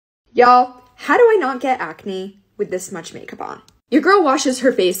Y'all, how do I not get acne with this much makeup on? Your girl washes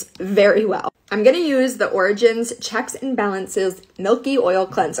her face very well. I'm gonna use the Origins Checks and Balances Milky Oil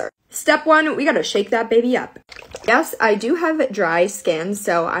Cleanser. Step 1, we gotta shake that baby up. Yes, I do have dry skin,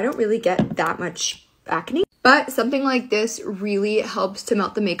 so I don't really get that much acne. But something like this really helps to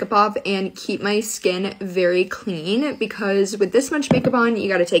melt the makeup off and keep my skin very clean, because with this much makeup on, you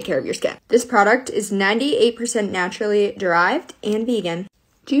gotta take care of your skin. This product is 98% naturally derived and vegan.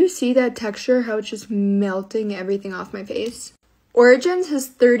 Do you see that texture, how it's just melting everything off my face? Origins has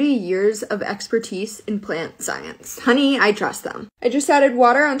 30 years of expertise in plant science. Honey, I trust them. I just added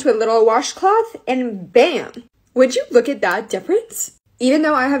water onto a little washcloth and bam! Would you look at that difference? Even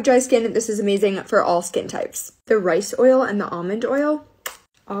though I have dry skin, this is amazing for all skin types. The rice oil and the almond oil,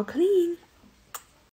 all clean.